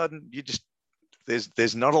 all of a sudden you just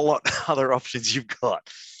there's not a lot other options you've got.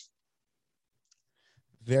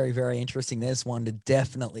 Very, very interesting. There's one to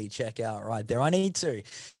definitely check out right there. I need to.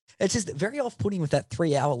 It's just very off-putting with that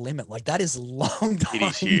 3-hour limit. Like, that is a long time. It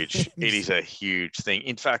is huge. It is a huge thing.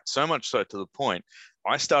 In fact, so much so to the point,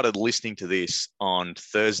 I started listening to this on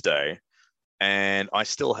Thursday, and I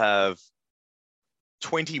still have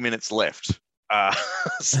 20 minutes left.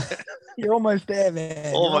 You're almost there,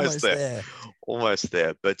 man. Almost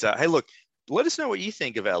there. But hey, look, let us know what you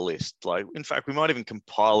think of our list. Like, in fact, we might even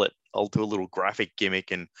compile it. I'll do a little graphic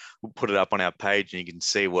gimmick and we'll put it up on our page, and you can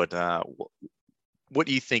see what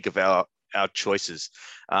do you think of our choices?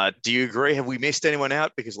 Do you agree? Have we missed anyone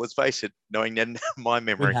out? Because let's face it, knowing my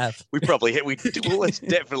memory, we probably have. Well, let's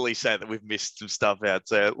definitely say that we've missed some stuff out.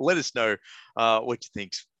 So let us know what you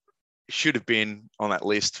think should have been on that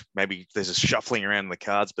list. Maybe there's a shuffling around in the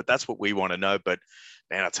cards, but that's what we want to know. But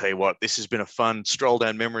man, I'll tell you what, this has been a fun stroll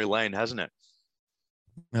down memory lane, hasn't it?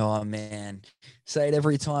 Oh, man. Say it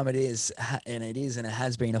every time it is. And it is, and it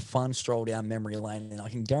has been a fun stroll down memory lane. And I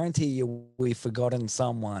can guarantee you we've forgotten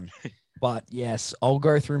someone. But yes, I'll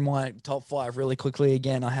go through my top 5 really quickly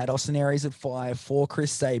again. I had Austin Aries at 5, 4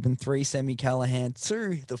 Chris Sabin, 3 Sami Callihan,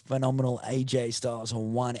 2 the phenomenal AJ Styles,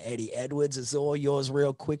 and 1 Eddie Edwards. It's all yours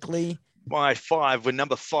real quickly. My 5 were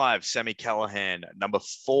number 5, Sami Callihan. Number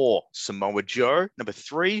 4, Samoa Joe. Number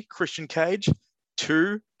 3, Christian Cage.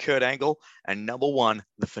 2, Kurt Angle, and number 1,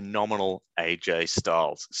 the phenomenal AJ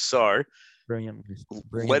Styles. So Brilliant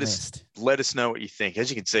let us know what you think.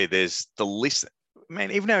 As you can see, there's the list.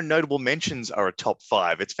 Man, even our notable mentions are a top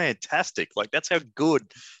 5. It's fantastic. Like, that's how good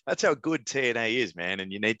TNA is, man.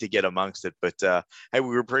 And you need to get amongst it. But hey,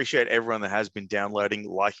 we appreciate everyone that has been downloading,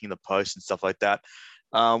 liking the post and stuff like that.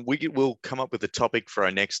 We'll come up with a topic for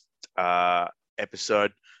our next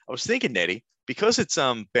episode. I was thinking, Nettie, because it's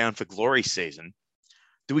Bound for Glory season,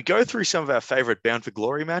 do we go through some of our favorite Bound for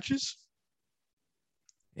Glory matches?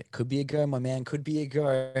 It could be a go, my man. Could be a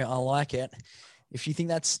go. I like it. If you think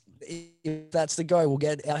that's the go, we'll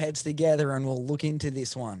get our heads together and we'll look into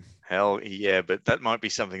this one. Hell yeah, but that might be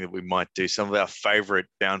something that we might do. Some of our favorite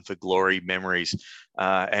Bound for Glory memories.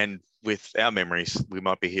 And with our memories, we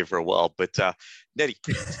might be here for a while. But Nettie,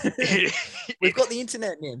 we've got the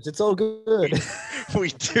internet names. It's all good. We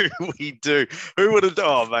do. Who would have?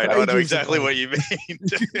 Oh, mate, I know exactly what you mean.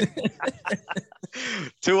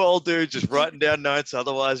 2 old dudes just writing down notes.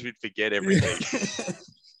 Otherwise, we'd forget everything.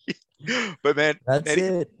 But man, that's Nettie,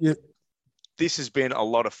 it. Yeah. This has been a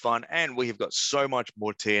lot of fun, and we have got so much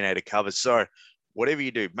more TNA to cover. So whatever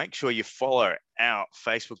you do, make sure you follow our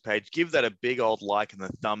Facebook page. Give that a big old like and the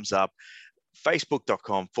thumbs up.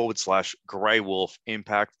 Facebook.com/Grey Wolf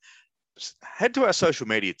Impact. Head to our social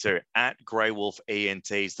media too, @Grey Wolf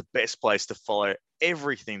ENT is the best place to follow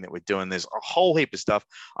everything that we're doing. There's a whole heap of stuff.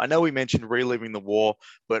 I know we mentioned Reliving the War,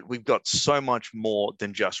 but we've got so much more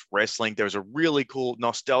than just wrestling. There's a really cool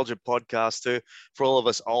nostalgia podcast too for all of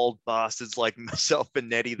us old bastards like myself and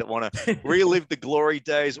Nettie that want to relive the glory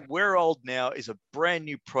days. We're Old Now is a brand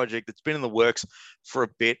new project that's been in the works for a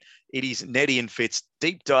bit. It is Nettie and Fitz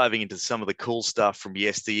deep diving into some of the cool stuff from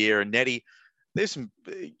yesteryear. And Nettie,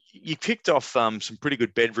 you kicked off some pretty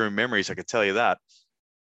good bedroom memories, I can tell you that.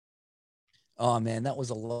 Oh, man, that was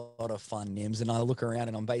a lot of fun, Nims. And I look around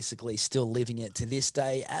and I'm basically still living it to this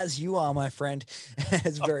day, as you are, my friend.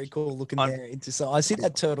 It's very cool looking there. So I see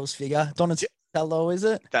that Turtles figure. Hello, is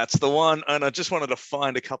it? That's the one. And I just wanted to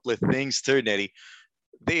find a couple of things too, Nettie.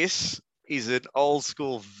 This is an old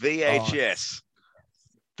school VHS.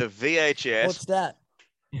 The VHS. What's that?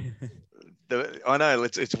 I know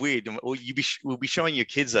it's weird. We'll be showing your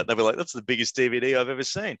kids that. They'll be like, "That's the biggest DVD I've ever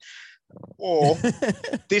seen." Or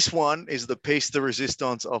this one is the piece de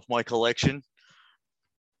resistance of my collection.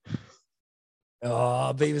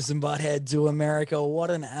 Oh, Beavis and Butthead Do America. What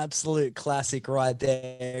an absolute classic right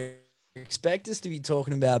there. Expect us to be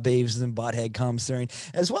talking about Beavis and Butthead come soon,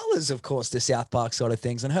 as well as, of course, the South Park sort of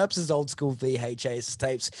things. And Herbs' old school VHS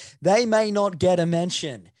tapes, they may not get a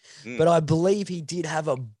mention, but I believe he did have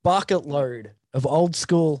a bucket load of old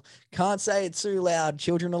school, can't say it too loud,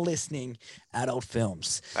 children are listening, adult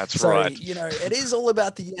films. That's right. You know, it is all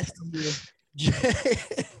about the yesteryear.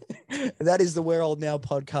 That is the We're Old Now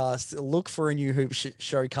podcast. Look for a new hoop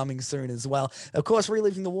show coming soon as well. Of course,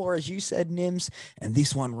 Reliving the War, as you said, Nims, and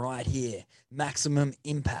this one right here, Maximum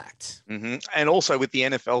Impact. Mm-hmm. And also with the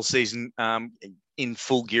NFL season in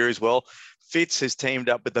full gear as well, Fitz has teamed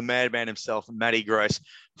up with the madman himself, Matty Grace,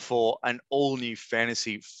 for an all-new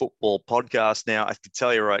fantasy football podcast. Now, I can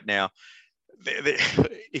tell you right now,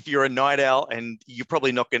 if you're a night owl, and you're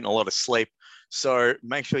probably not getting a lot of sleep, so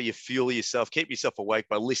make sure you fuel yourself, keep yourself awake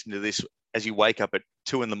by listening to this as you wake up at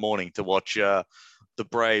 2 a.m. to watch the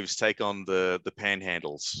Braves take on the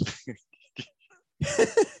Panhandles.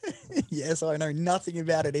 Yes, I know nothing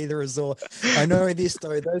about it either, Azor. I know this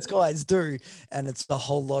though; those guys do, and it's a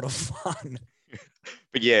whole lot of fun.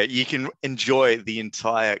 But yeah, you can enjoy the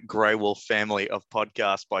entire Grey Wolf family of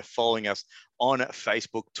podcasts by following us on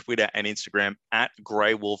Facebook, Twitter, and Instagram at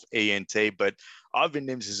Grey Wolf ENT. But I've been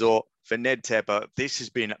Nims Azor for Ned Tepper. This has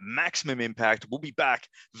been Maximum Impact. We'll be back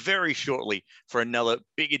very shortly for another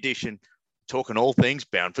big edition, talking all things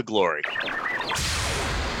Bound for Glory.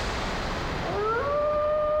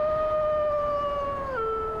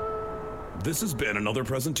 This has been another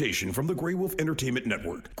presentation from the Grey Wolf Entertainment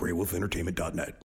Network, greywolfentertainment.net.